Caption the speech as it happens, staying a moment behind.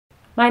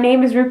My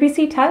name is Rupi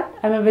C. Tut.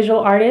 I'm a visual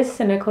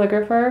artist and a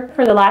calligrapher.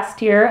 For the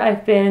last year,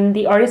 I've been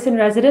the artist in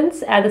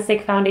residence at the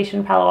Sikh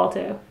Foundation Palo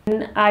Alto.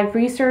 And I've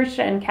researched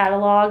and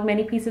cataloged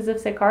many pieces of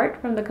Sikh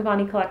art from the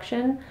Kapany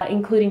Collection,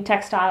 including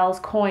textiles,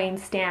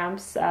 coins,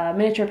 stamps,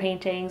 miniature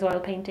paintings, oil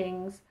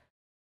paintings.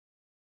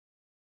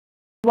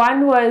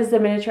 One was the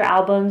miniature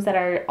albums that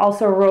I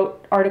also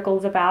wrote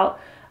articles about.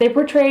 They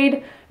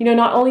portrayed,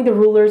 not only the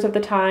rulers of the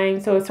time,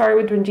 so it started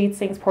with Ranjit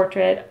Singh's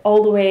portrait,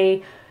 all the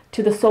way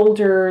to the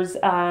soldiers,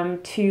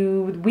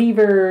 to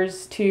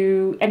weavers,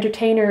 to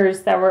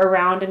entertainers that were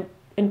around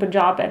in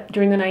Punjab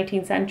during the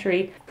 19th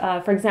century.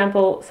 For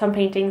example, some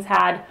paintings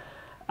had,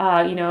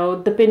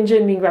 the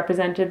pinjan being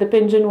represented. The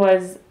pinjan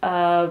was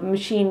a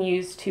machine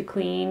used to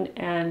clean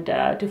and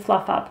to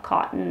fluff up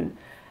cotton.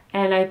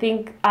 And I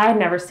think I had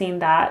never seen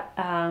that,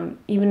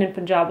 even in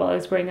Punjab while I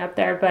was growing up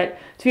there. But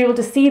to be able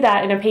to see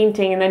that in a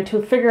painting and then to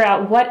figure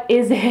out what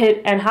is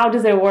it and how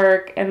does it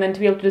work, and then to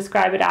be able to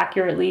describe it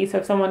accurately. So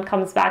if someone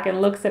comes back and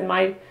looks at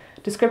my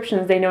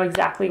descriptions, they know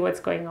exactly what's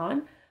going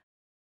on.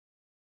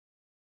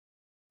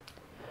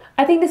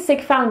 I think the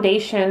Sikh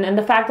Foundation and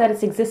the fact that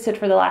it's existed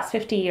for the last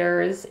 50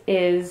 years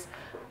is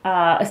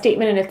a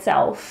statement in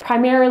itself.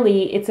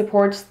 Primarily, it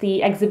supports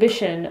the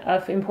exhibition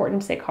of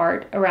important Sikh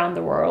art around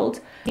the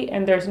world.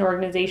 And there's an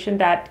organization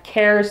that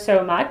cares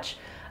so much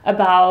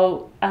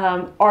about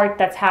art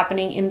that's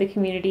happening in the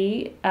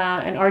community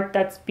and art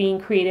that's being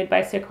created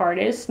by Sikh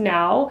artists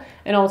now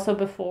and also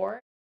before.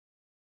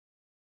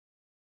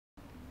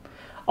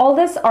 All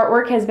this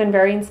artwork has been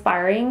very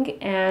inspiring,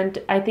 and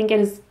I think it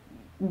has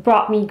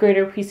brought me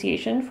greater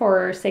appreciation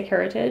for Sikh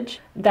heritage,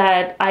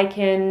 that I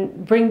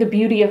can bring the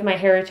beauty of my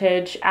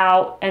heritage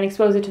out and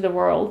expose it to the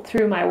world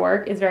through my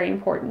work is very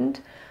important.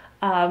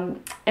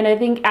 And I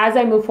think as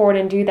I move forward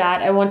and do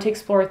that, I want to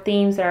explore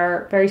themes that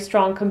are a very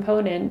strong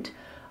component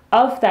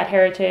of that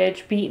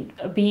heritage, be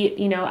it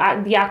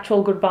the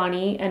actual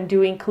Gurbani and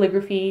doing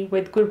calligraphy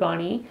with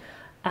Gurbani,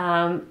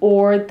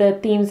 or the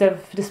themes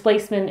of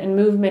displacement and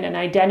movement and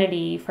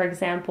identity, for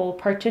example,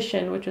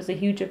 partition, which was a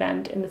huge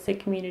event in the Sikh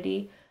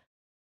community.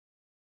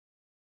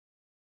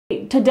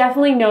 To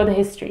definitely know the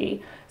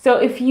history. So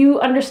if you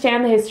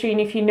understand the history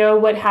and if you know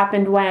what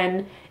happened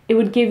when, it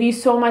would give you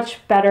so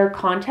much better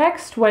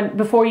context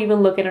before you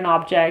even look at an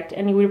object,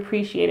 and you would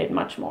appreciate it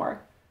much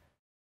more.